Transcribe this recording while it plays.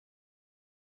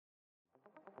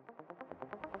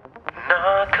っ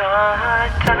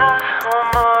た思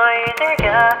い出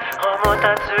が重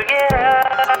たすぎる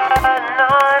の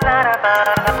ならば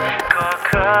心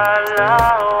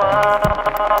を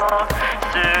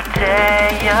捨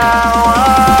てよう。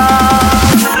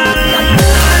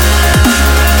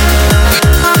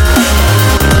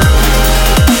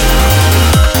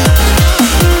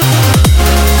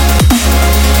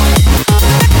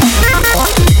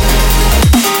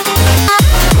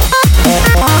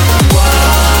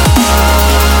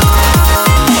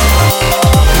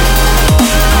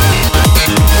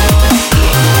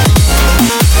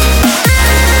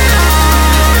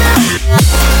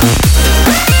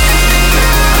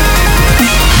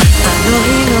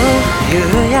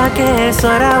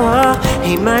空を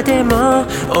今でも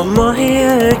思い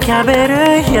浮かべ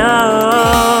るよ。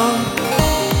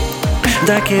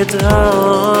だけどカ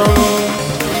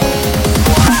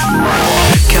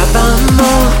バンも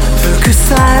服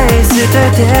さえ捨て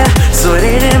てそ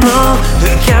れでも浮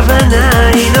かば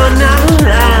ないのな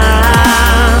ら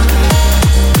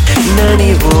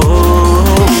何を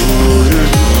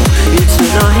いつ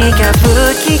の日か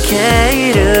吹き消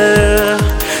える。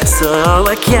そう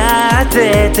分かっ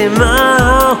てても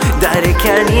誰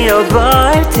かに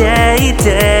覚えてい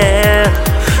て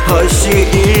欲しい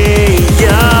よ。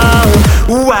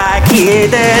湧き出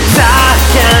た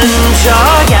感情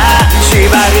が縛り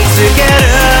つける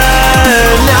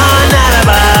のならば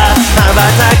羽ば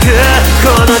たくこ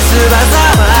の翼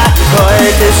は越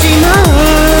えてしまう。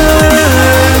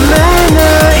目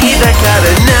ないだから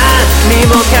何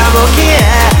もかも消え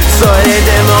それ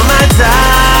でもまた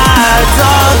飛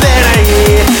べない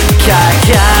抱え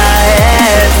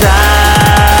た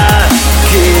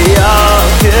記憶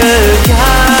が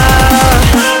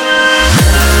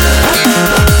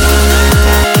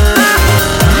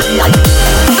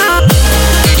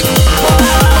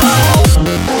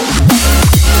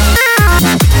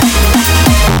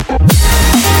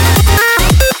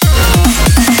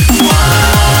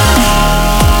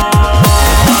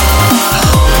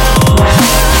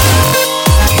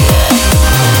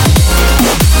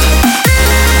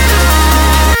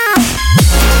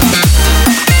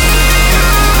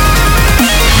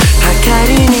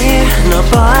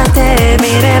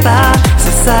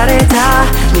刺された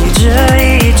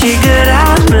21グ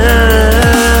ラム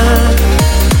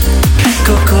心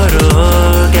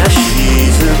が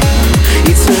沈む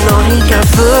いつの日か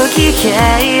吹き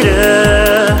消える。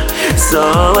そう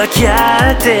分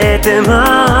かってても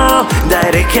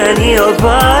誰かに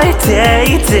覚え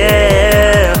てい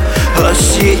て欲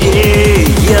しい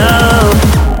よ。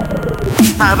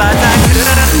羽ばたく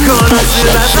この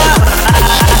翼は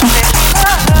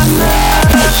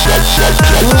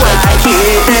湧き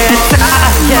出た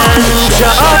感情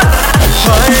超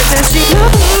えてしまう。浮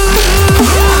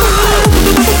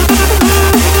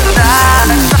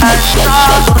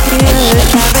か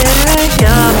べるよ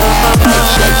飛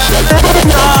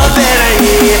べない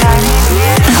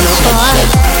登っ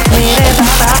てみれば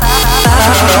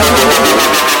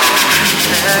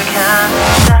掴ん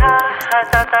だ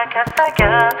温かさ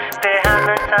が手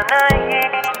離さない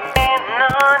の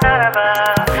ならば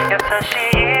優し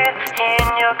い引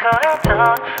力へと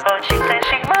落ちてし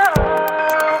まう。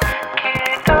きっ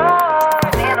と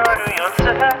実るよ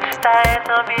伝えそ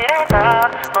びれた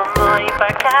思いば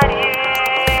かり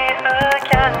浮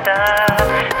かんだ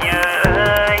夕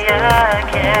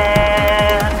焼け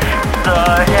そ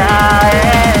りゃえ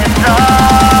と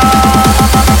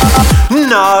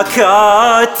残っ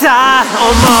た思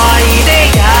い出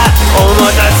が重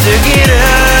たすぎる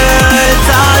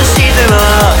としても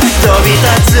飛び立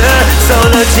つそ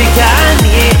の時間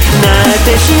になっ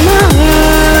てしまう。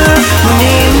荷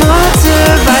物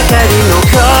ばかりの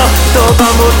言葉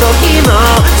も時も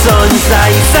存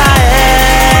在さ